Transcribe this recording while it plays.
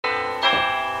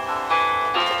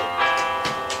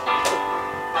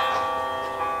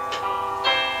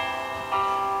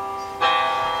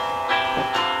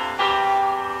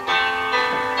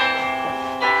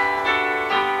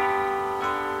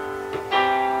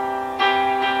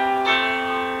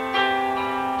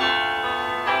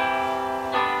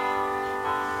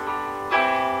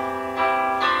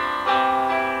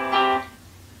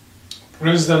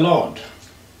Praise the Lord.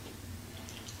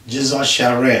 Jesus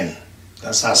shall reign.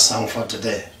 That's our song for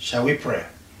today. Shall we pray?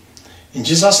 In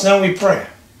Jesus' name we pray.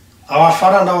 Our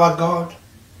Father and our God,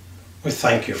 we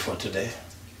thank you for today.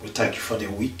 We thank you for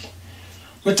the week.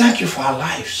 We thank you for our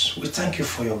lives. We thank you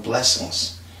for your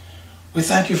blessings. We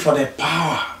thank you for the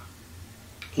power,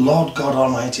 Lord God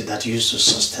Almighty, that you use to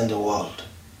sustain the world,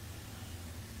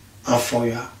 and for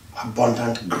your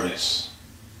abundant grace.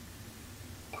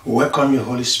 We welcome you,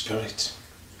 Holy Spirit,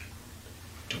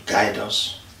 to guide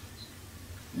us,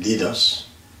 lead us,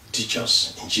 teach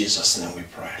us. In Jesus' name we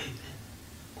pray. Amen.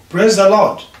 Praise the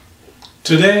Lord.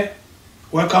 Today,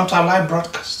 welcome to our live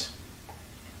broadcast.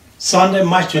 Sunday,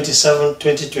 March 27,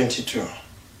 2022.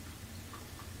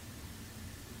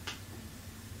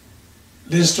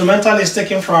 The instrumental is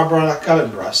taken from our brother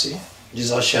Caleb Brassi,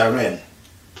 Jesus shall reign.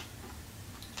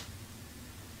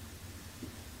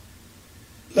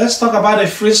 Let's talk about a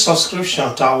free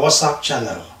subscription to our WhatsApp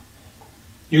channel.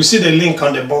 You see the link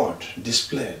on the board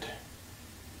displayed.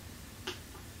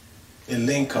 The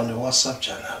link on the WhatsApp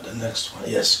channel, the next one.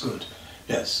 Yes, good.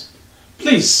 Yes.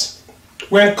 Please,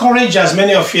 we encourage as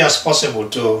many of you as possible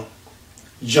to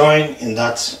join in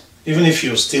that, even if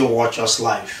you still watch us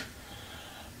live.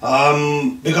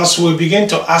 Because we'll begin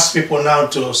to ask people now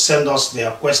to send us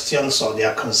their questions or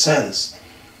their concerns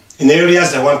in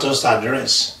areas they want us to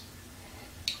address.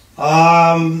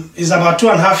 It's about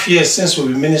 2.5 years since we'll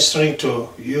be ministering to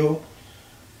you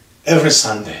every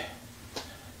Sunday.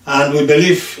 And we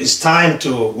believe it's time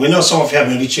to, we know some of you have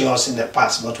been reaching us in the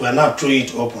past, but we're now throwing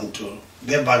it open to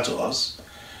get back to us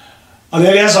on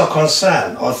areas of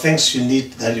concern or things you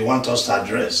need that you want us to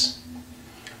address.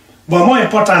 But more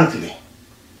importantly,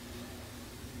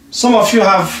 some of you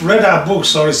have read our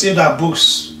books or received our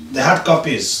books, the hard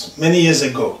copies, many years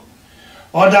ago.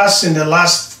 Others in the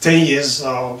last 10 years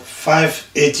or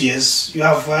 8 years, you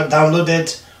have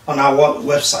downloaded on our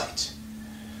website.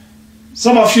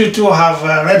 Some of you too have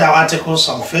read our articles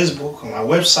on Facebook, on our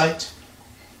website.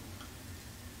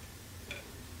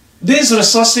 These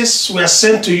resources were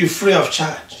sent to you free of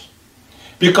charge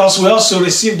because we also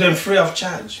received them free of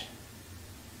charge.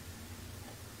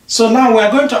 So now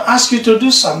we're going to ask you to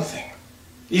do something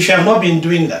if you have not been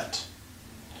doing that.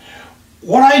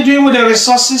 What are you doing with the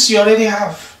resources you already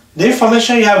have? The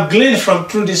information you have gleaned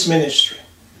through this ministry.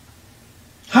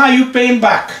 How are you paying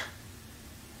back?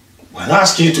 We're not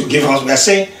asking you to give us, we're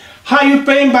saying, how are you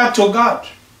paying back to God?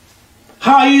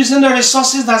 How are you using the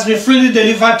resources that's been freely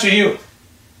delivered to you?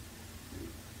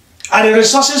 Are the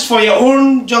resources for your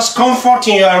own just comfort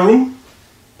in your room?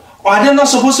 Or are they not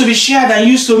supposed to be shared and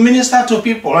used to minister to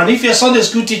people? And if you're a Sunday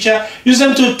school teacher, use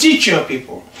them to teach your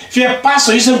people. If you're a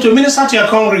pastor, use them to minister to your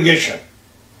congregation.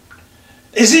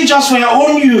 Is it just for your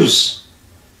own use?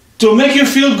 To make you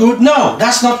feel good? No,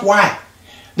 that's not why.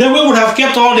 Then we would have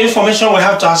kept all the information we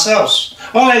have to ourselves.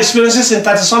 All our experiences in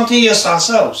 30-something years to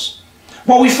ourselves.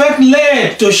 But we felt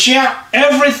led to share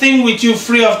everything with you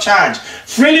free of charge.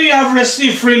 Freely you have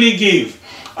received, freely give.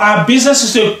 Our business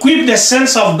is to equip the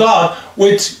saints of God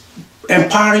with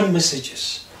empowering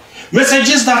messages.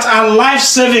 Messages that are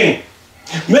life-saving.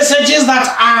 Messages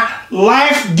that are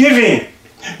life-giving.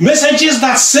 Messages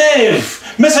that save.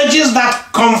 Messages that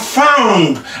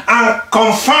confound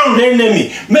the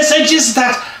enemy. Messages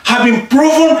that have been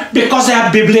proven because they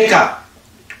are biblical.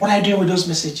 What are you doing with those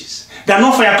messages? They are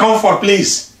not for your comfort,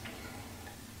 please.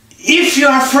 If you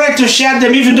are afraid to share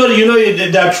them, even though you know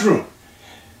they are true,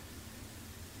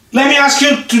 let me ask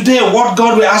you today what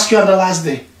God will ask you on the last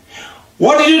day.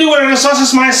 What did you do with the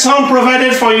resources my son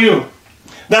provided for you?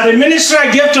 That the ministry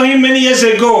I gave to him many years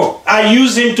ago, I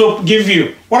used him to give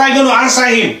you. What are you going to answer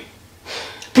him?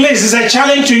 Please, it's a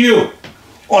challenge to you.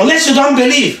 Unless you don't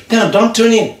believe, then don't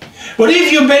tune in. But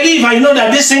if you believe and you know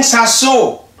that these things are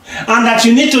so, and that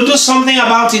you need to do something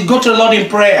about it, go to the Lord in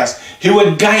prayers. He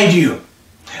will guide you.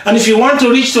 And if you want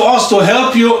to reach to us to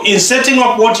help you in setting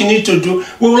up what you need to do,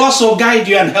 we will also guide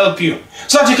you and help you.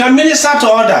 So that you can minister to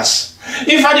others.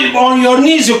 If on your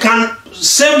knees you can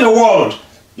save the world,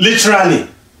 literally.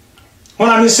 When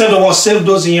I mean save the world, save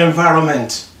those in your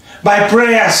environment. By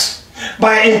prayers.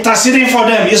 By interceding for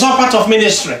them. It's all part of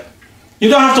ministry. You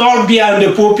don't have to all be on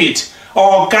the pulpit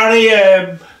or carry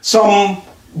some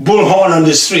bullhorn on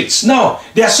the streets. No,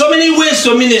 there are so many ways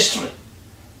to ministry.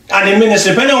 And in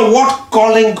ministry, depending on what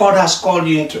calling God has called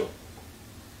you into.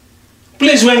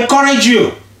 Please, we encourage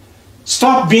you.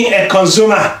 Stop being a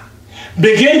consumer.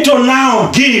 Begin to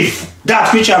now give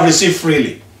that which you have received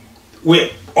freely.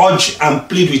 We urge and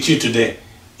plead with you today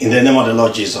in the name of the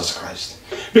Lord Jesus Christ.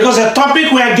 Because the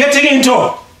topic we are getting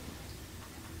into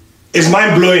is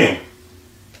mind-blowing.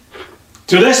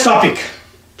 Today's topic,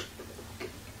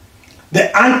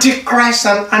 The Antichrist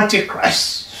and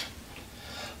Antichrist.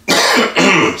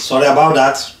 Sorry about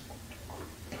that.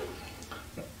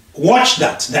 Watch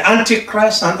that. The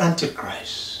Antichrist and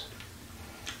Antichrist.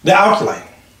 The outline.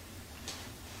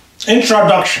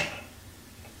 Introduction.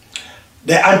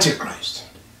 The Antichrist.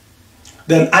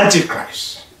 Then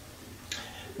Antichrist.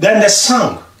 Then the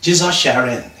song, Jesus shall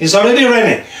reign. He's already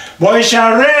reigning. But he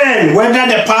shall reign whether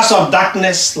the powers of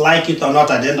darkness like it or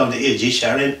not at the end of the age. He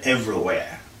shall reign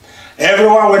everywhere.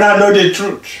 Everyone will now know the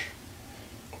truth.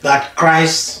 That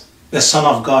Christ, the Son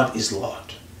of God, is Lord.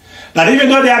 That even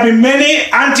though there have been many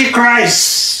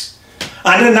antichrists,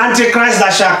 and an antichrist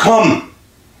that shall come,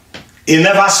 he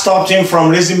never stopped him from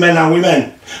raising men and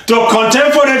women to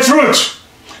contend for the truth,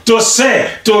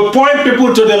 to point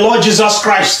people to the Lord Jesus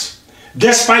Christ,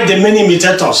 despite the many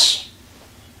imitators,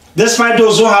 despite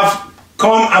those who have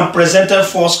come and presented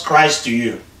false Christ to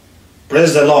you.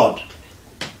 Praise the Lord.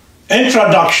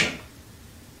 Introduction.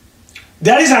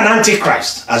 There is an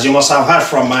antichrist, as you must have heard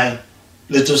from my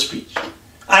little speech.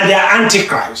 And they are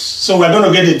antichrists. So we're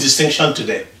going to get a distinction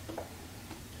today.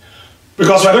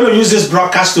 Because we're going to use this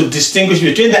broadcast to distinguish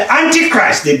between the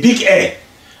Antichrist, the big A,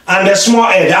 and the small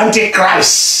A, the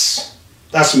Antichrist.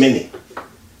 That's many.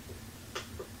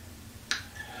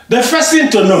 The first thing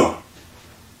to know,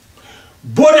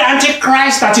 both the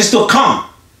Antichrist that is to come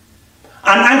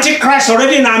and Antichrist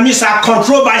already in our midst are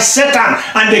controlled by Satan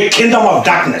and the kingdom of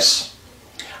darkness.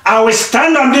 I will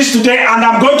stand on this today and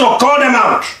I'm going to call them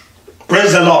out.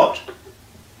 Praise the Lord.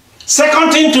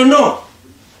 Second thing to know,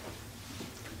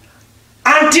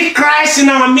 Antichrists in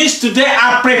our midst today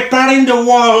are preparing the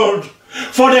world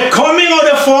for the coming of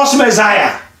the false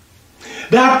Messiah.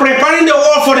 They are preparing the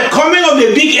world for the coming of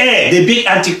the big A, the big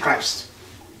Antichrist.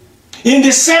 In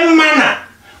the same manner,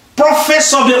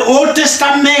 prophets of the Old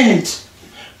Testament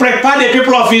prepare the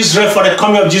people of Israel for the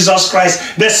coming of Jesus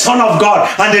Christ, the Son of God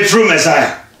and the true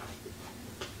Messiah.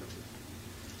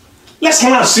 Let's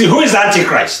now see who is the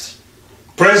Antichrist.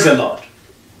 Praise the Lord.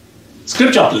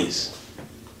 Scripture, please.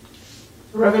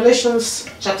 Revelations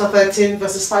chapter 13,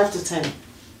 verses 5 to 10.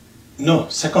 No,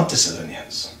 2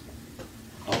 Thessalonians.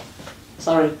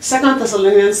 Sorry, 2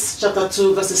 Thessalonians chapter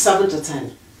 2, verses 7 to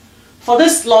 10. For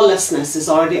this lawlessness is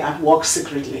already at work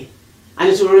secretly, and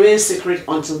it will remain secret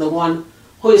until the one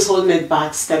who is holding it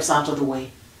back steps out of the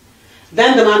way.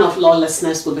 Then the man of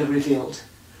lawlessness will be revealed.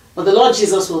 But the Lord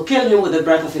Jesus will kill him with the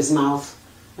breath of his mouth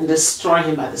and destroy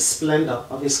him by the splendor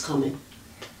of his coming.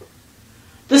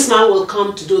 This man will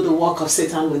come to do the work of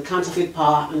Satan with counterfeit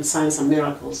power and signs and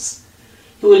miracles.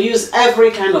 He will use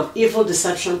every kind of evil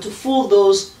deception to fool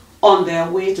those on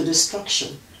their way to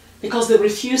destruction, because they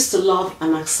refuse to love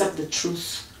and accept the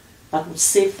truth that would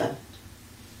save them.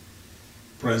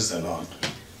 Praise the Lord.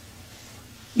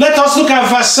 Let us look at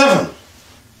verse 7.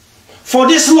 For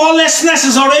this lawlessness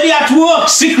is already at work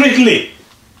secretly,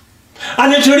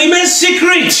 and it will remain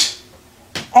secret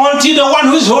until the one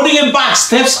who is holding it back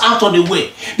steps out of the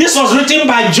way. This was written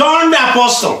by John the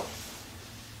Apostle,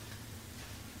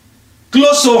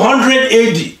 close to 100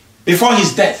 AD, before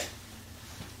his death.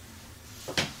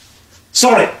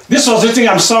 Sorry, this was written,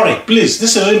 I'm sorry, please.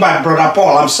 This is written by Brother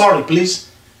Paul. I'm sorry,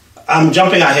 please. I'm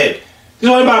jumping ahead. This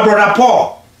was written by Brother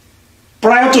Paul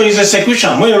prior to his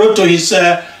execution, when he wrote to his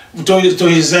to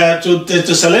the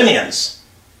Thessalonians.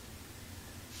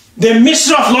 The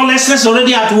mystery of lawlessness is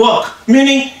already at work,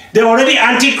 meaning they're already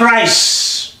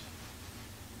antichrists.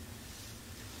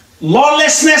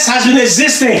 Lawlessness has been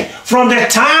existing from the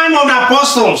time of the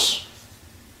apostles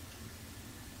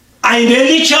and in the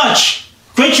early church,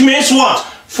 which means what?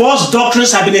 False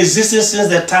doctrines have been existing since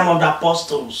the time of the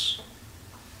apostles.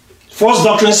 False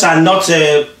doctrines are not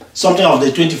something of the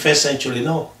 21st century,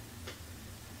 no.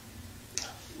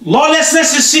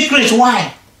 Lawlessness is secret.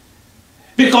 Why?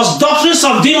 Because doctrines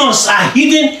of demons are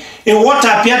hidden in what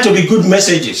appear to be good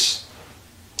messages.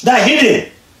 They're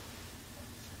hidden.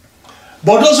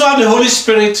 But those who have the Holy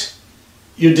Spirit,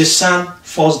 you discern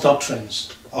false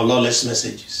doctrines or lawless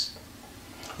messages.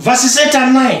 Verses 8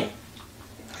 and 9.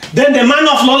 Then the man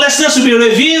of lawlessness will be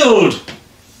revealed,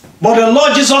 but the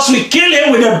Lord Jesus will kill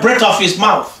him with the breath of his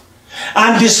mouth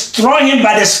and destroy him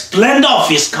by the splendor of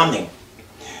his coming.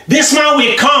 This man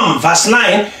will come, verse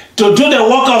 9, to do the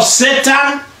work of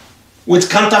Satan with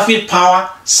counterfeit power,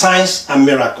 signs, and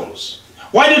miracles.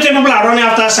 Why do you think people are running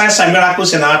after signs and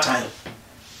miracles in our time?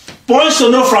 Points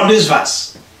to know from this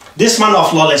verse. This man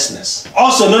of lawlessness,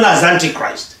 also known as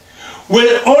Antichrist,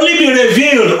 will only be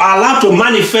revealed or allowed to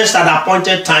manifest at the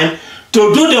appointed time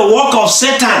to do the work of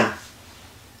Satan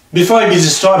before he be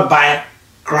destroyed by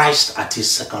Christ at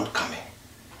his second coming.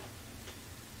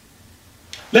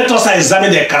 Let us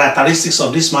examine the characteristics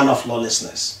of this man of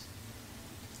lawlessness.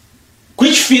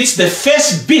 which fits the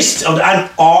first beast of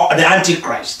the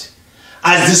Antichrist,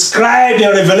 as described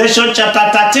in Revelation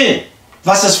chapter 13,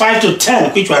 verses 5 to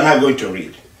 10, which we are now going to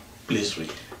read. Please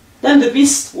read. Then the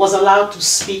beast was allowed to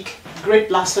speak great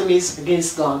blasphemies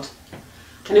against God,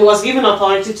 and he was given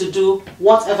authority to do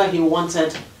whatever he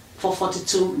wanted for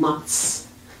 42 months.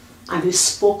 And he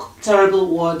spoke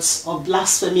terrible words of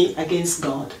blasphemy against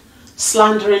God,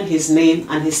 slandering his name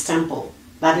and his temple,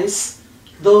 that is,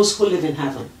 those who live in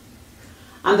heaven.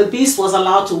 And the beast was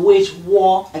allowed to wage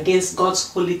war against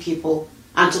God's holy people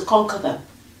and to conquer them.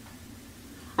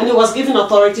 And he was given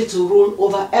authority to rule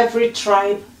over every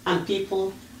tribe and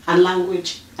people and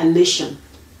language and nation.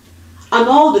 And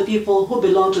all the people who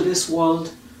belong to this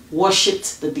world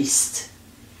worshipped the beast.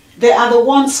 They are the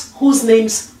ones whose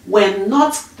names were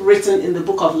not written in the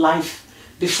book of life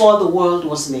before the world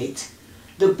was made,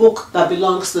 the book that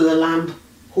belongs to the Lamb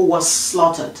who was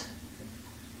slaughtered.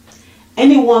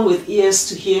 Anyone with ears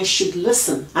to hear should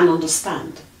listen and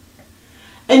understand.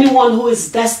 Anyone who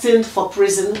is destined for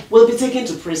prison will be taken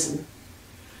to prison.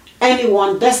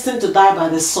 Anyone destined to die by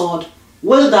the sword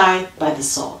will die by the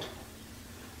sword.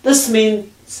 This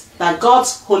means that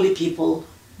God's holy people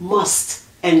must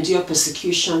endure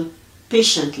persecution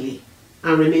patiently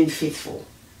and remain faithful.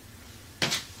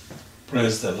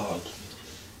 Praise the Lord.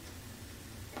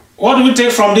 What do we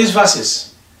take from these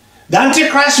verses? The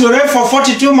Antichrist will reign for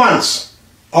 42 months,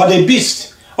 or the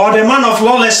beast, or the man of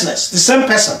lawlessness, the same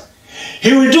person.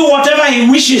 He will do whatever he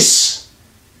wishes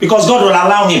because God will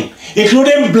allow him,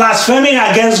 including blaspheming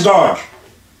against God.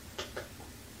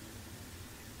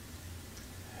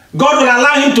 God will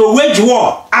allow him to wage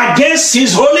war against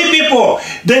his holy people,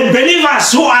 the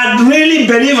believers who are really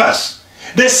believers,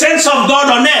 the saints of God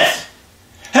on earth.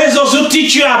 Hence, those who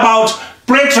teach you about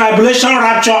pre-tribulation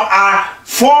rapture are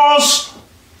false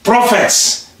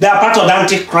prophets. They are part of the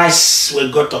Antichrist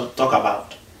we're going to talk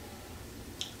about.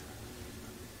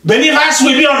 Believers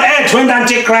will be on earth when the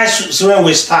Antichrist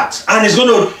will start, and it's going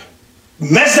to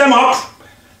mess them up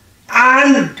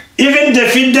and even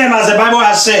defeat them, as the Bible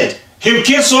has said. He will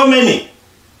kill so many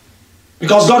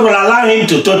because God will allow him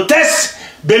to test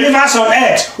believers on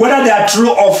earth, whether they are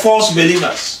true or false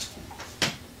believers.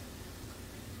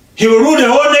 He will rule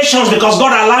the whole nations because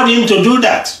God allowed him to do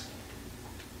that.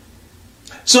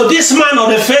 So this man,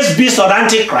 or the first beast of the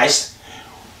Antichrist,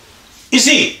 you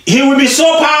see, he will be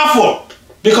so powerful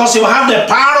because he will have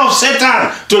the power of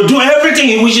Satan to do everything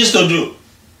he wishes to do.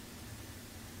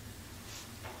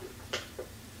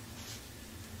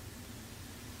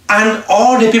 And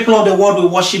all the people of the world will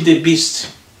worship the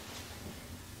beast.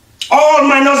 All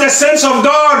minus the saints of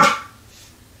God.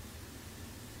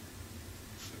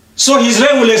 So his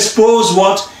reign will expose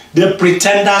what? The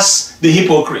pretenders, the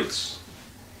hypocrites.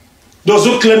 Those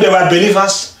who claim they were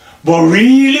believers, but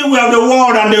really were the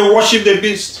world and they worship the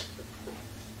beast.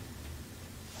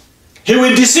 He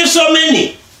will deceive so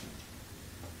many.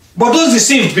 But those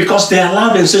deceived, because they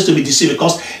allow themselves to be deceived,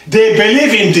 because they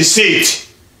believe in deceit.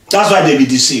 That's why they be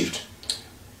deceived.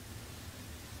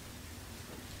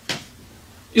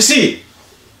 You see,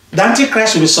 the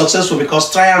Antichrist will be successful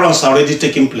because trial runs are already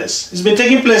taking place. It's been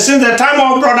taking place since the time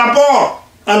of Brother Paul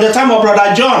and the time of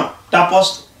Brother John, the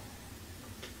apostle.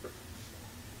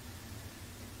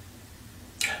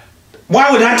 Why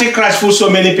would the Antichrist fool so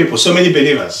many people, so many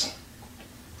believers?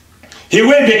 He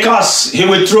will, because he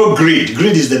will throw greed.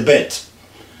 Greed is the bet.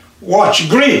 Watch,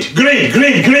 greed, greed,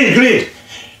 greed, greed, greed.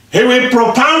 He will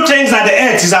propound things that the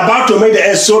earth is about to make the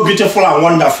earth so beautiful and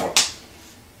wonderful.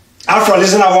 After all,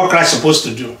 isn't that what Christ is supposed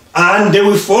to do? And they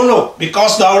will follow,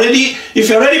 because they're already, if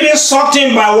you're already being sucked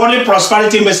in by worldly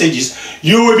prosperity messages,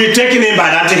 you will be taken in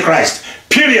by the Antichrist.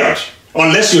 Period.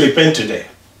 Unless you repent today.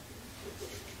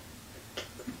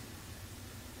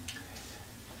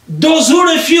 Those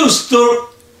who refuse to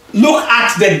look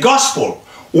at the gospel,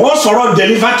 once for all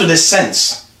delivered to the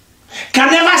saints,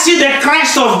 can never see the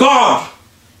Christ of God.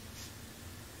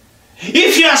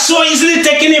 If you are so easily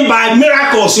taken in by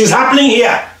miracles is happening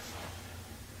here,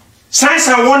 signs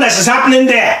and wonders is happening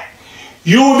there,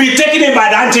 you will be taken in by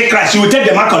the Antichrist. You will take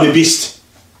the mark of the beast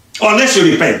unless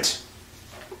you repent.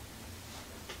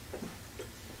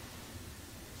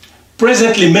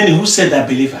 Presently, many who say they're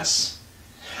believers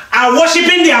are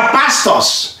worshipping their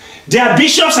pastors, their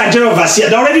bishops and general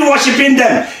overseers. They're already worshipping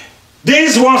them.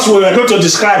 These ones we are going to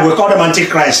describe, we call them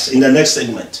Antichrist in the next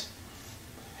segment.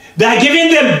 They are giving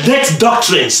them death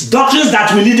doctrines, doctrines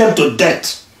that will lead them to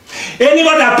death.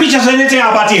 Anyone that preaches anything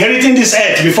about inheriting this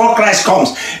earth before Christ comes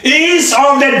is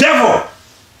of the devil.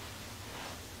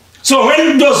 So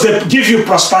when those they give you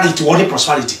prosperity, what is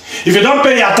prosperity? If you don't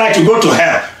pay your tithe, you go to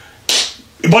hell.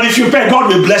 But if you pay,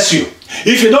 God will bless you.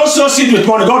 If you don't sow seed with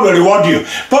money, God will reward you.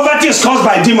 Poverty is caused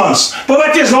by demons.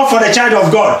 Poverty is not for the child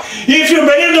of God. If you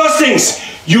believe those things,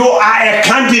 you are a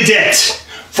candidate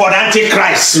for the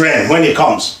Antichrist's reign when it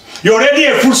comes. You're already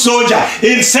a foot soldier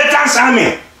in Satan's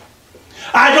army.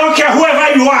 I don't care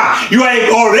whoever you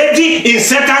are already in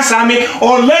Satan's army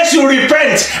unless you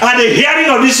repent at the hearing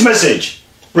of this message.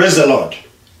 Praise the Lord.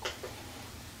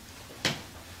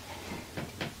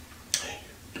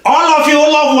 All of you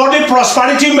who love worldly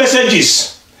prosperity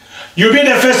messages, you'll be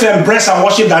the first to embrace and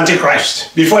worship the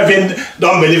Antichrist before even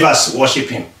non-believers worship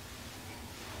him.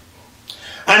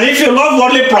 And if you love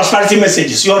worldly prosperity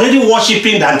messages, you're already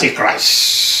worshiping the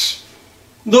Antichrist.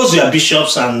 Those are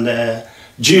bishops and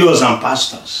GOs and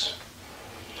pastors.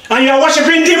 And you're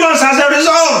worshiping demons as a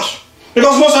result,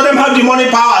 because most of them have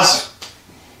demonic powers.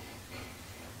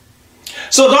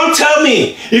 So don't tell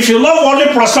me, if you love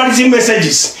worldly prosperity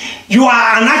messages, you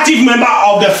are an active member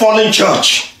of the fallen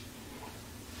church.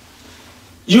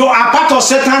 You are part of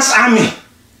Satan's army.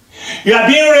 You are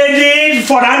being ready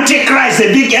for the Antichrist,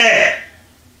 the big A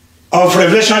of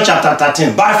Revelation chapter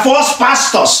 13, by false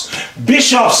pastors,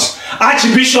 bishops,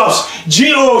 archbishops,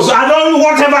 GOs, I don't know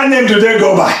whatever name do they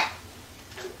go by.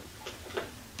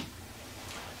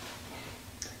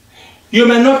 You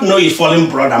may not know it, fallen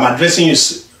brother. I'm addressing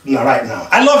you right now.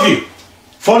 I love you.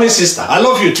 Fallen sister, I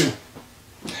love you too.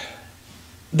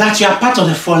 That you are part of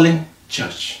the fallen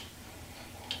church.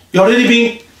 You're already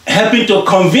been helping to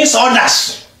convince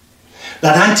others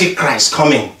that Antichrist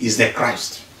coming is the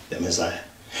Christ, the Messiah.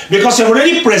 Because you've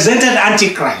already presented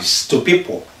Antichrist to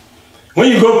people. When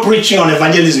you go preaching on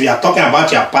evangelism, you are talking about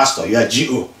your pastor, your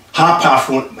GO, how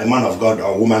powerful a man of God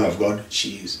or woman of God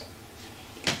she is.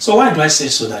 So why do I say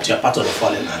so, that you are part of the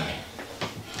fallen army?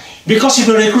 Because you've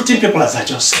been recruiting people, as I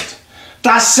just said, to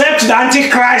accept the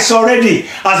Antichrist already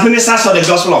as ministers of the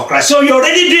gospel of Christ. So you're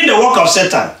already doing the work of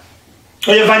Satan.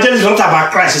 So evangelism is not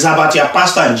about Christ, it's about your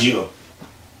pastor and GO.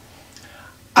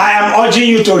 I am urging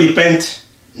you to repent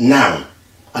now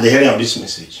at the hearing of this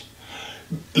message.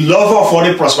 Lover of all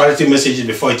the prosperity messages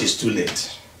before it is too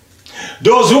late.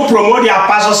 Those who promote their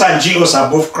pastors and GOs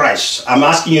above Christ, I'm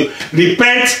asking you,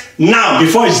 repent now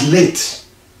before it's late.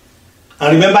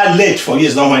 And remember, late for you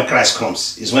is not when Christ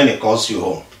comes, it's when he calls you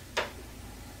home.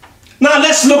 Now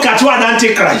let's look at what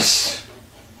Antichrist.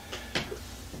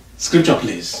 Scripture,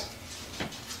 please.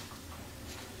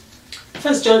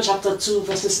 1 John chapter 2,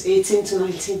 verses 18 to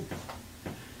 19.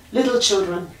 Little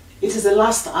children, it is the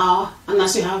last hour, and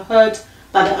as you have heard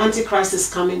that the Antichrist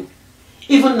is coming,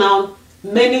 even now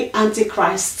many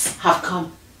Antichrists have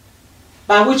come,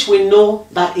 by which we know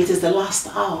that it is the last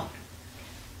hour.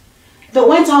 They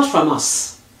went out from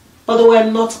us, but they were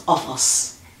not of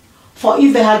us. For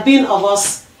if they had been of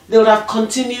us, they would have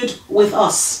continued with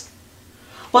us.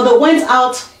 But they went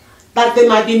out that they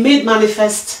might be made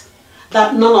manifest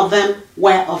that none of them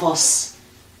were of us.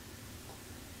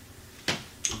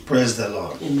 Praise the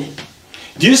Lord. Amen.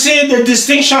 Do you see the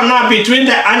distinction now between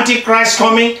the Antichrist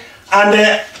coming and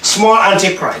the small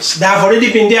Antichrist? They have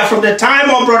already been there from the time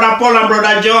of Brother Paul and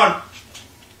Brother John.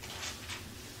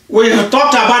 We have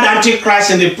talked about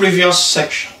Antichrist in the previous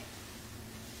section.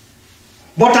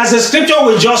 But as the scripture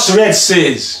we just read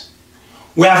says,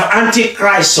 we have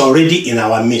Antichrist already in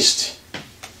our midst.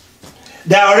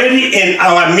 They are already in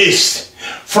our midst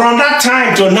from that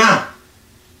time to now.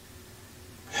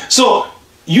 So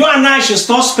you and I should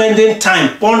stop spending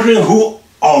time pondering who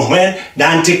or when the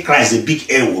Antichrist, the big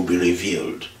A, will be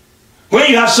revealed. When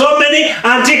you have so many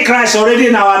Antichrists already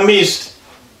in our midst.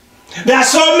 There are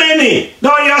so many.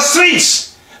 They're on your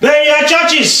streets. They're in your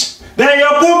churches. They're in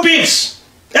your pulpits.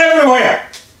 Everywhere.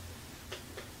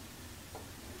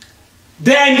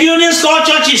 They're in buildings called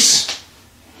churches.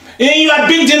 In your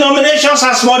big denominations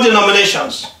and small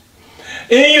denominations.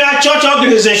 In your church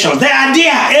organizations. They are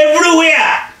there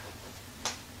everywhere.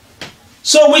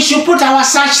 So we should put our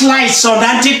searchlights on the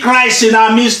Antichrist in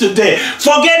our midst today.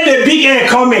 Forget the big A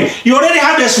coming. You already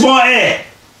have the small A.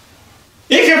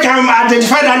 If you can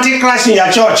identify the Antichrist in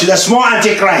your church, the small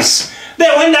Antichrist,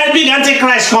 then when that big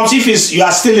Antichrist comes, if you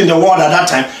are still in the world at that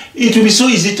time, it will be so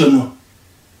easy to know.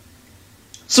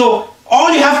 So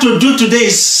all you have to do today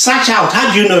is search out.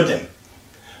 How do you know them?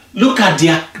 Look at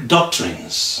their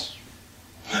doctrines.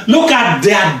 Look at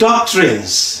their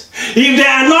doctrines. If they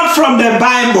are not from the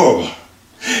Bible,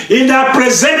 if they are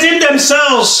presenting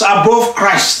themselves above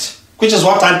Christ, which is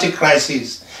what Antichrist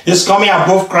is, he's coming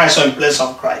above Christ or in place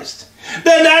of Christ,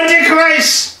 then the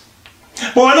Antichrist.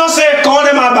 But we're not saying call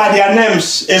them out by their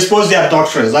names, expose their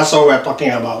doctrines. That's all we're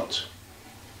talking about.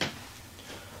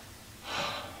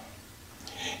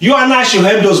 You and I should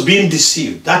help those being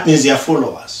deceived. That means they are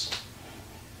followers.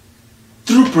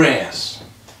 through prayers,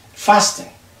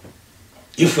 fasting,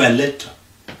 if we are led to,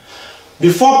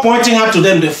 before pointing out to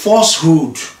them the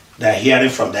falsehood they are hearing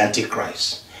from the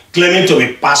Antichrist, claiming to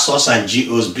be pastors and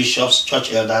GOs, bishops,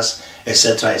 church elders,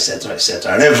 etc., etc.,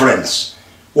 etc. Reverends.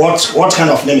 What kind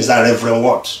of name is that, Reverend?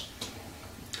 What?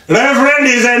 Reverend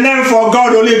is a name for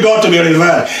God, only God to be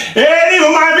revered. Any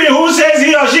human being who says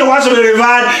he or she wants to be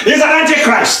revered is an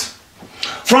Antichrist.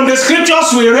 From the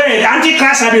scriptures we read,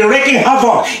 Antichrist have been wreaking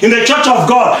havoc in the church of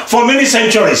God for many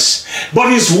centuries.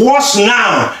 But it's worse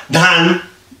now than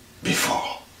before.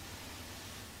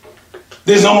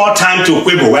 There's no more time to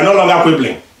quibble. We're no longer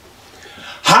quibbling.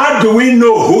 How do we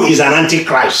know who is an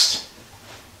Antichrist?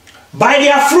 By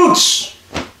their fruits.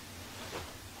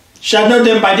 Shall know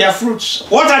them by their fruits.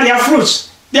 What are their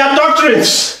fruits? Their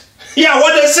doctrines. Yeah,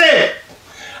 what they say.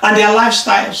 And their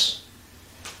lifestyles.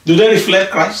 Do they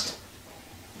reflect Christ?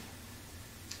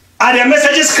 Are their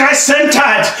messages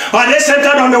Christ-centered? Or are they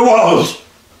centered on the world?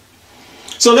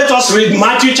 So let us read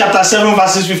Matthew chapter 7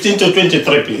 verses 15 to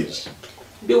 23, please.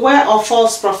 Beware of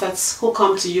false prophets who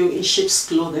come to you in sheep's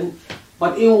clothing,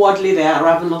 but inwardly they are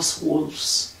ravenous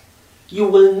wolves. You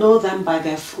will know them by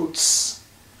their fruits.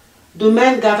 Do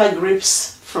men gather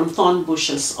grapes from thorn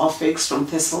bushes or figs from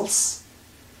thistles?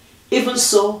 Even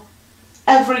so,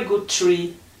 every good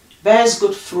tree bears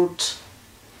good fruit,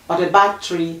 but a bad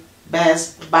tree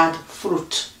bears bad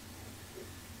fruit.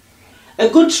 A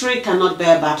good tree cannot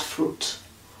bear bad fruit,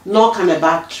 nor can a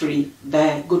bad tree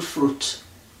bear good fruit.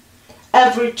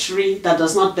 Every tree that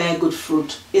does not bear good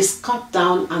fruit is cut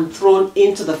down and thrown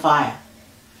into the fire.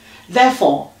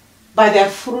 Therefore, by their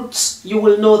fruits you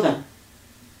will know them.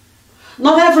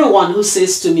 Not everyone who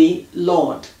says to me,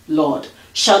 Lord, Lord,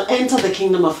 shall enter the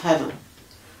kingdom of heaven,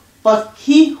 but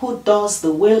he who does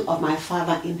the will of my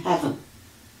Father in heaven.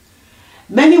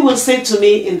 Many will say to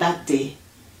me in that day,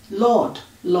 Lord,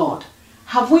 Lord,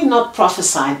 have we not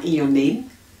prophesied in your name,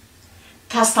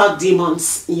 cast out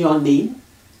demons in your name,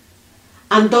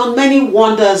 and done many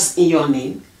wonders in your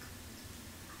name?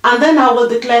 And then I will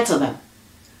declare to them,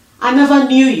 I never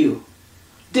knew you.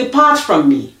 Depart from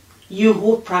me, you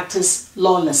who practice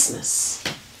lawlessness.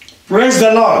 Praise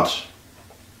the Lord.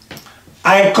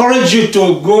 I encourage you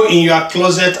to go in your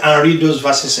closet and read those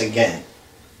verses again,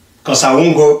 because I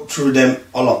won't go through them,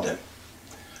 all of them.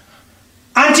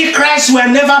 Antichrists were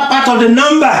never part of the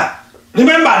number.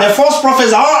 Remember, the false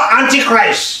prophets are all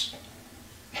antichrists.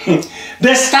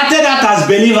 They started out as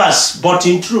believers, but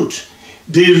in truth,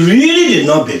 they really did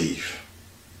not believe.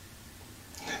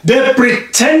 They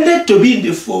pretended to be in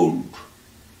the fold,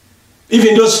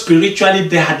 even though spiritually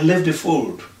they had left the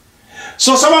fold.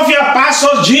 So some of your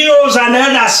pastors, GOs, and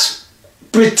elders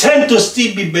pretend to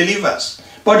still be believers,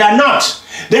 but they're not.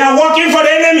 They are working for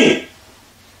the enemy.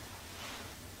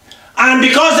 And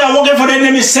because they are working for the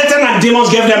enemy, Satan and demons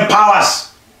gave them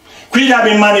powers, which have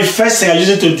been manifesting and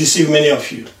using to deceive many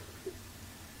of you.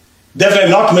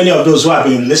 Definitely not many of those who have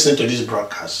been listening to this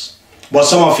broadcast, but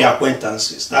some of your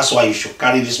acquaintances. That's why you should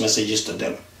carry these messages to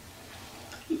them.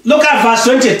 Look at verse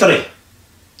 23.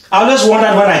 I always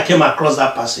wondered when I came across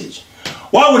that passage.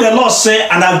 What would the Lord say?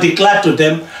 And I've declared to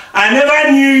them, I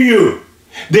never knew you.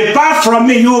 Depart from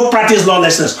me, you who practice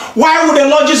lawlessness. Why would the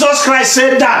Lord Jesus Christ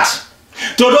say that?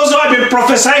 To those who have been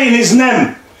prophesying in his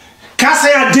name,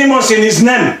 casting out demons in his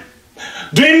name,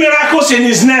 doing miracles in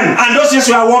his name, and those things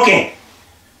we are working.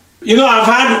 You know, I've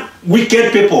had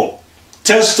wicked people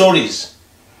tell stories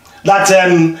that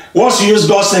once you use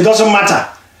God's name, it doesn't matter.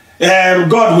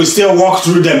 God will still walk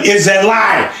through them. It's a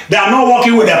lie. They are not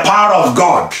working with the power of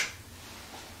God.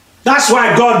 That's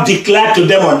why God declared to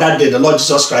them on that day, the Lord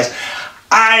Jesus Christ,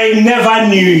 I never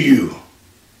knew you.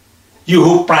 You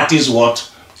who practice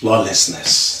what?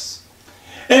 Lawlessness.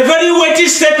 A very weighty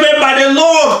statement by the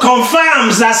Lord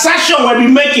confirms the assertion we'll be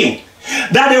making,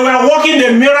 that they were working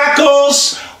the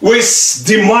miracles with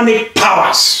demonic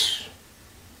powers.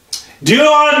 Do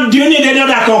you need any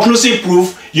other conclusive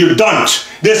proof? You don't.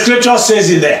 The scripture says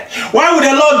it there. Why would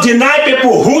the Lord deny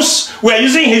people who were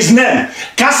using his name,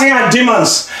 casting out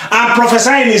demons and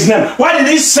prophesying in his name? Why did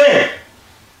he say?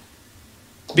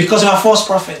 Because they are false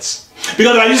prophets.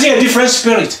 Because they are using a different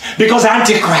spirit. Because they are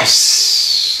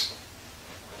antichrists.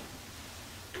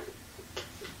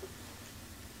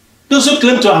 Those who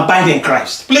claim to abide in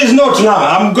Christ. Please note now,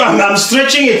 I'm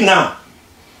stretching it now.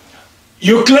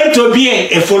 You claim to be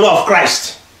a follower of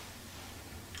Christ,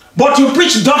 but you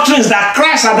preach doctrines that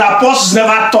Christ and the apostles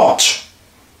never taught.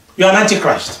 You are an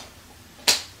antichrist.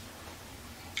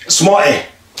 Small a.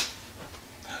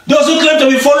 Those who claim to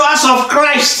be followers of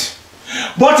Christ,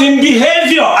 but in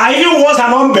behavior are even worse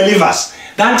than unbelievers.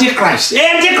 The antichrist. The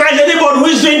antichrist is anybody who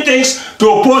is doing things to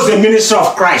oppose the ministry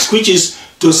of Christ, which is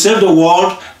to save the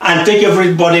world and take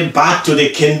everybody back to the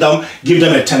kingdom, give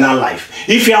them eternal life.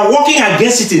 If you are working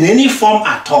against it in any form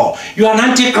at all, you are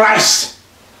an antichrist.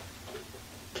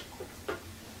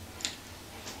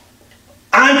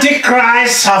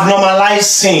 Antichrists have normalized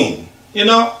sin. You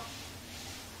know,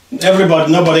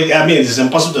 nobody, I mean, it's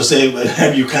impossible to say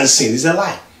you can't sin. It's a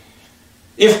lie.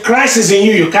 If Christ is in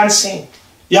you, you can't sin.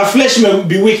 Your flesh may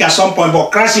be weak at some point,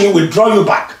 but Christ in you will draw you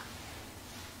back.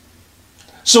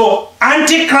 So,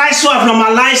 antichrists who have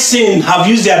normalized sin have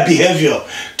used their behavior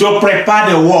to prepare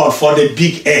the world for the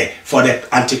big A, for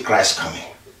the antichrist coming.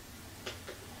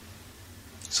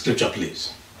 Scripture,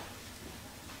 please.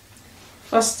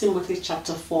 1 Timothy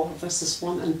chapter 4, verses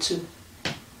 1 and 2.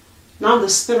 Now the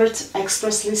Spirit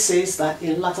expressly says that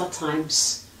in latter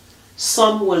times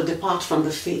some will depart from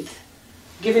the faith,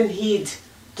 giving heed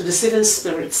to deceiving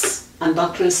spirits and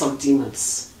doctrines of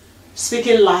demons,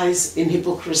 speaking lies in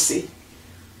hypocrisy,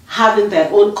 having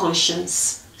their own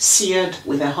conscience seared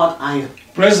with a hot iron.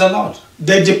 Praise the Lord.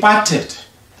 They departed.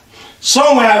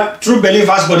 Some were true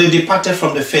believers, but they departed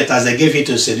from the faith as they gave it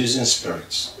to seducing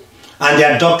spirits. And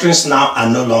their doctrines now are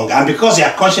no longer. And because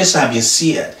their consciences have been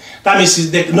seared, that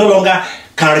means they no longer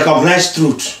can recognize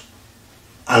truth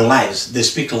and lies. They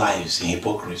speak lies in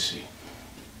hypocrisy.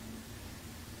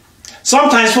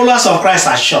 Sometimes followers of Christ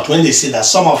are shocked when they see that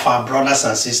some of our brothers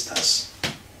and sisters,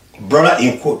 brother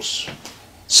in quotes,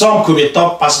 some could be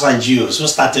top pastors and Jews who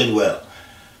started well,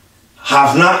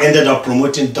 have now ended up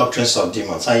promoting doctrines of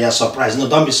demons. And you're surprised. No,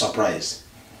 don't be surprised.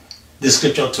 The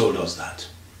scripture told us that.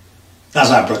 That's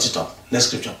why I brought it up. Next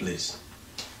scripture, please.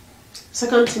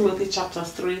 2 Timothy chapter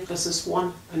 3, verses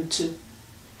 1 and 2.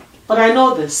 But I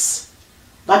know this,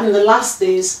 that in the last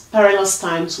days perilous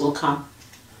times will come.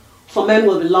 For men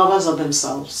will be lovers of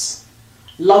themselves,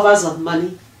 lovers of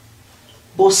money,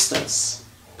 boasters,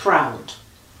 proud,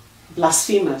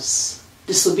 blasphemers,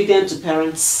 disobedient to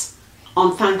parents,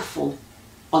 unthankful,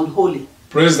 unholy.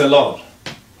 Praise the Lord.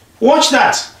 Watch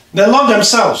that. They love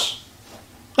themselves.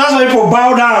 That's why people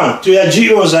bow down to your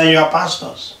GOs and your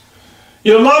pastors.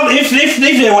 You love, if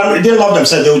they didn't love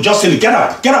themselves, they would just say, get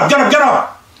up, get up, get up, get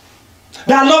up.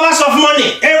 They are lovers of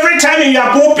money. Every time in your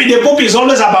pulpit, the pulpit is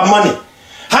always about money.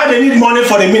 How they need money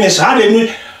for the ministry. How they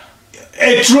need,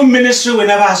 a true ministry will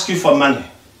never ask you for money.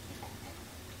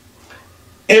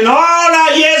 In all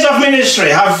our years of ministry,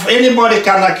 have anybody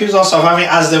can accuse us of having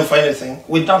asked them for anything?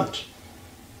 We don't.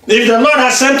 If the Lord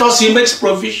has sent us, He makes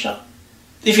provision.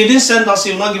 If He didn't send us,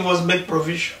 He will not give us big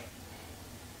provision.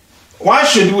 Why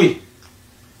should we?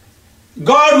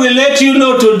 God will let you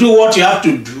know to do what you have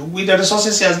to do with the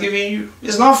resources He has given you.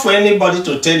 It's not for anybody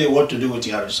to tell you what to do with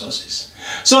your resources.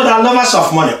 So the lovers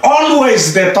of money,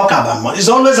 always they talk about money. It's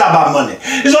always about money.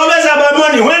 It's always about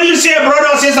money. When you see a brother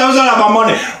or sister who's all about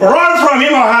money, run from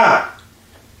him or her.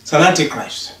 It's an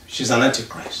antichrist. She's an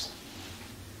antichrist.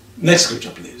 Next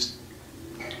scripture, please.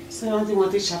 2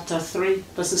 Timothy chapter 3,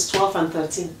 verses 12 and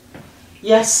 13.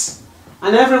 Yes,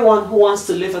 and everyone who wants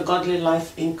to live a godly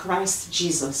life in Christ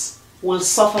Jesus will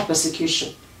suffer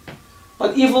persecution.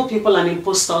 But evil people and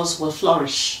impostors will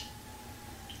flourish.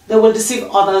 They will deceive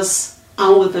others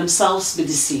and will themselves be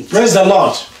deceived. Praise the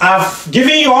Lord. I've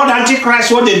given you all the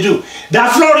antichrists what they do. They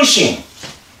are flourishing.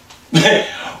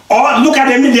 Or look at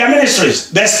their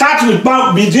ministries. They start with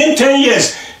between 10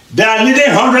 years. They are leading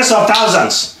hundreds of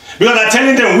thousands. Because they're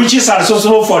telling them witches are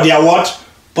responsible for their what?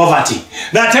 Poverty.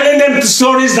 They're telling them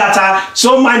stories that are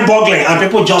so mind-boggling and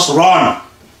people just run.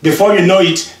 Before you know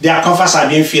it, their coffers are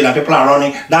being filled and people are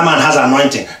running. That man has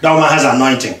anointing. That woman has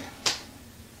anointing.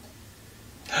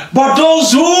 But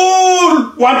those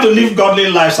who want to live godly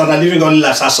lives and are living godly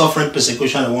lives are suffering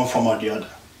persecution in one form or the other.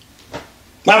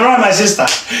 My brother, my sister,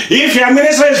 if your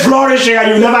ministry is flourishing and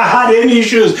you've never had any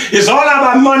issues, it's all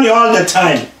about money all the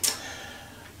time.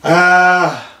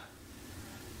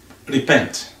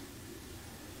 Repent.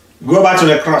 Go back to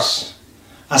the cross.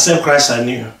 Accept Christ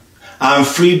anew. And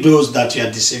free those that you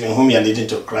are deceiving, whom you are leading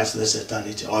to Christless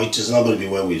eternity, or it is not going to be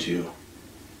well with you.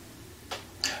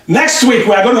 Next week,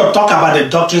 we are going to talk about the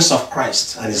doctrines of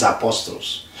Christ and His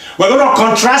apostles. We're going to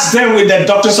contrast them with the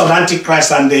doctrines of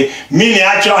Antichrist and the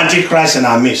miniature Antichrist in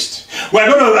our midst. We're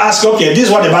going to ask, okay, this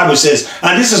is what the Bible says,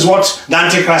 and this is what the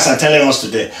Antichrists are telling us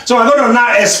today. So we're going to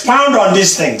now expound on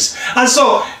these things. And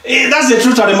so, that's the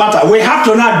truth of the matter. We have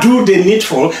to now do the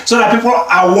needful so that people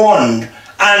are warned.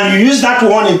 And you use that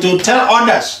warning to tell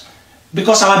others.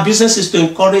 Because our business is to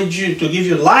encourage you, to give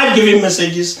you life-giving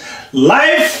messages,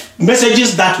 life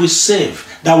messages that will save,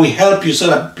 that will help you so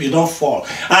that you don't fall.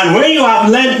 And when you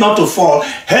have learned not to fall,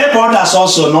 help others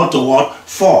also not to what?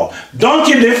 Fall. Don't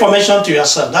keep the information to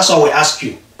yourself. That's all we ask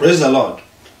you. Praise the Lord.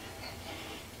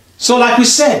 So like we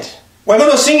said, we're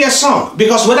going to sing a song,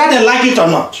 because whether they like it or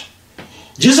not,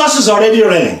 Jesus is already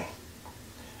reigning.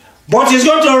 But he's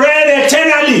going to reign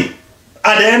eternally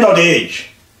at the end of the age.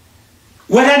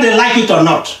 Whether they like it or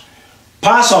not,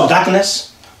 powers of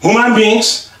darkness, human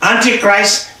beings,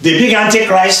 Antichrist, the big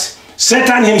Antichrist,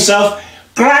 Satan himself,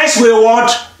 Christ will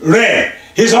what? Reign.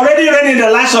 He's already reigning in the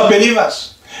lives of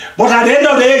believers. But at the end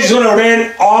of the age, he's going to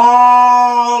reign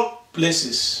all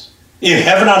places, in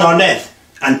heaven and on earth,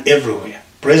 and everywhere.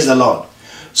 Praise the Lord.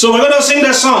 So we're going to sing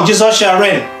the song, Jesus Shall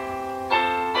Reign.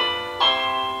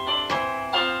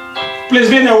 Please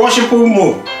be in a worshipful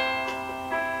mood.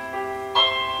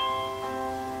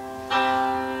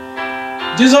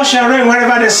 Jesus shall reign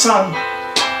wherever the sun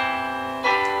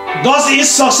does its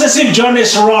successive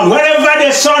journeys run. Wherever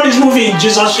the sun is moving,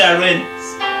 Jesus shall reign.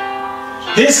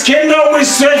 His kingdom will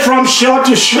stretch from shore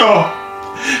to shore,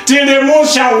 till the moon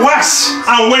shall wax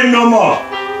and wane no more.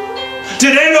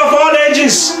 Till the end of all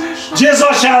ages,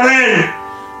 Jesus shall reign,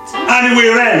 and he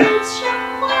will reign.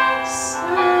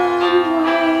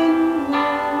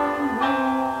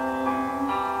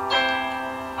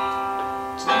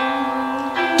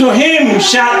 To him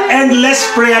shall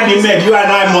endless prayer be made. You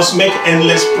and I must make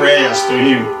endless prayers to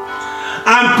him.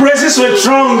 And praises will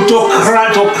throng to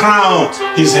crown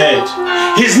his head.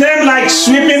 His name like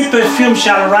sweeping perfume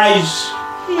shall rise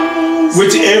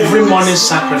with every morning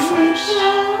sacrifice.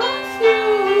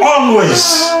 Always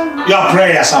your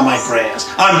prayers are my prayers.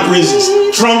 And praises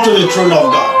throng to the throne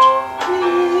of God.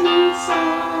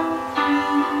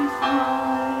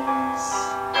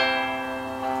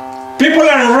 People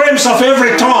and realms of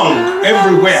every tongue,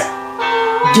 everywhere,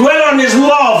 dwell on his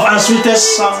love and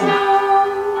sweetest song.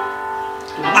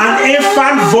 An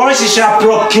infant voice shall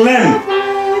proclaim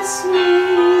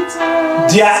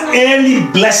their early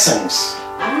blessings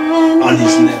on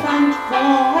his name.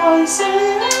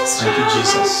 Thank you,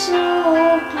 Jesus.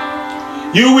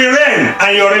 You will reign,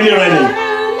 and you're already reigning.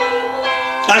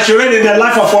 I should reign in the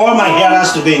life of all my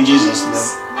hearers today in Jesus'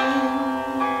 name.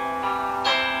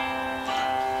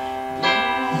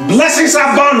 Blessings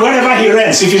abound wherever he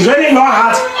reigns. If he's reigning in your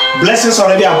heart, blessings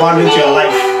already abound into your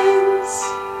life.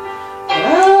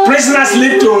 Prisoners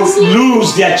need to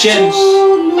lose their chains.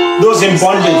 Those in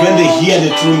bondage, when they hear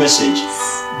the true message,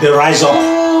 they rise up.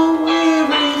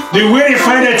 The weary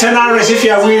find eternal rest. If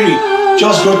you are weary,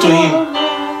 just go to him.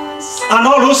 And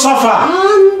all who suffer,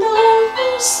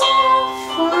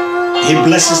 he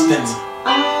blesses them,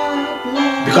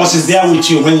 because he's there with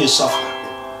you when you suffer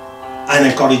and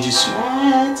encourages you.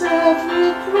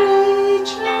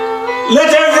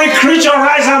 Let every creature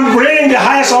rise and bring the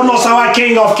highest honors, our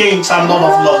King of Kings and Lord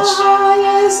of Lords.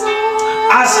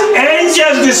 As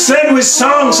angels descend with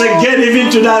songs again, even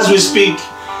today as we speak,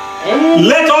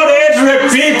 let all the earth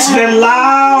repeat the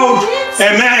loud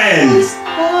Amen.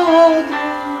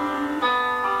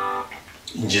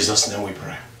 In Jesus' name we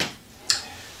pray.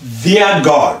 Dear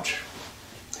God,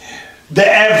 the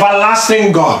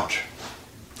everlasting God,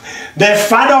 the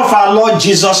Father of our Lord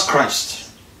Jesus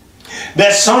Christ,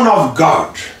 the Son of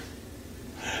God,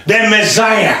 the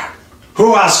Messiah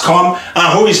who has come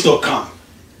and who is to come,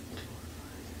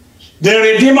 the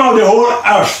Redeemer of the whole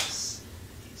earth,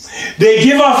 the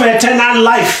giver of eternal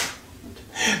life,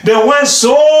 the one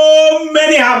so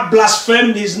many have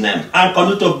blasphemed his name and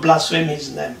continue to blaspheme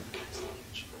his name.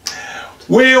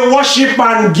 We worship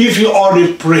and give you all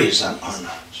the praise and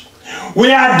honor.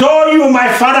 We adore you, my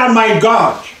Father and my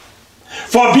God,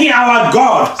 for being our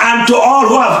God, and to all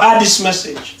who have heard this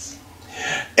message.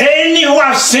 Any who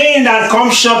have sinned and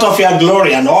come short of your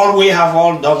glory, and all we have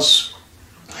all done so.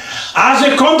 As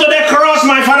we come to the cross,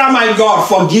 my Father, my God,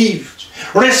 forgive.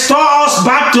 Restore us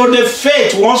back to the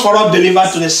faith once for all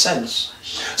delivered to the saints.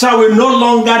 So we no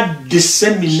longer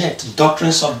disseminate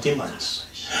doctrines of demons.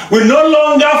 We no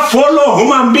longer follow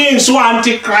human beings who are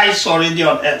antichrist already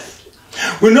on earth.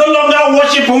 We no longer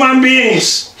worship human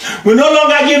beings. We no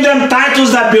longer give them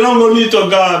titles that belong only to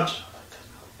God.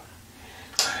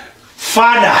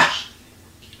 Father,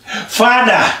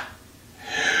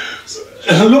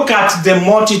 look at the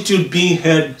multitude being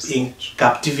held in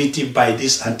captivity by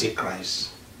this Antichrist.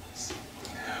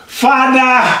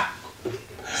 Father,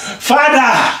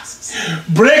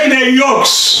 break the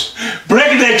yokes,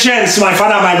 break the chains, my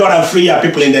Father, my God, and free your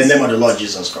people in the name of the Lord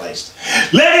Jesus Christ.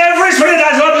 Let every spirit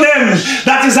that's not named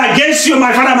that is against you,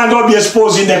 my Father, my God, be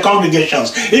exposed in the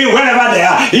congregations, in wherever they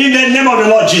are, in the name of the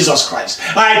Lord Jesus Christ.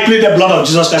 I plead the blood of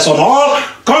Jesus Christ on all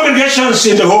congregations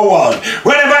in the whole world,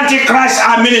 wherever Antichrist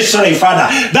are ministering, Father,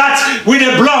 that with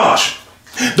the blood,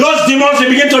 those demons will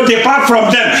begin to depart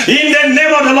from them in the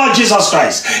name of the Lord Jesus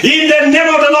Christ. In the name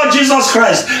of the Lord Jesus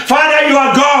Christ. Father, you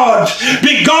are God.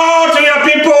 Be God to your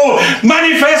people.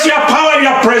 Manifest your power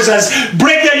your presence.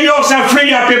 Break the yokes and free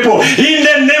your people. In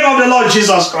the name of the Lord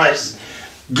Jesus Christ.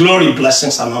 Glory,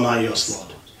 blessings, and honor are yours,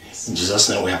 Lord. In Jesus'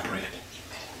 name we have prayed.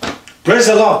 Praise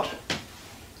the Lord.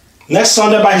 Next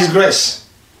Sunday, by His grace,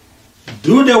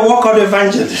 do the work of the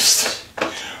evangelist.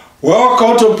 We're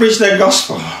called to preach the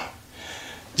gospel.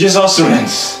 Jesus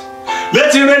reigns.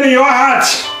 Let Him reign in your heart.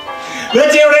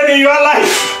 Let Him reign in your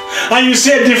life. And you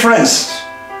see a difference.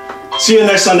 See you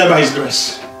next Sunday by His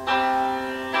grace.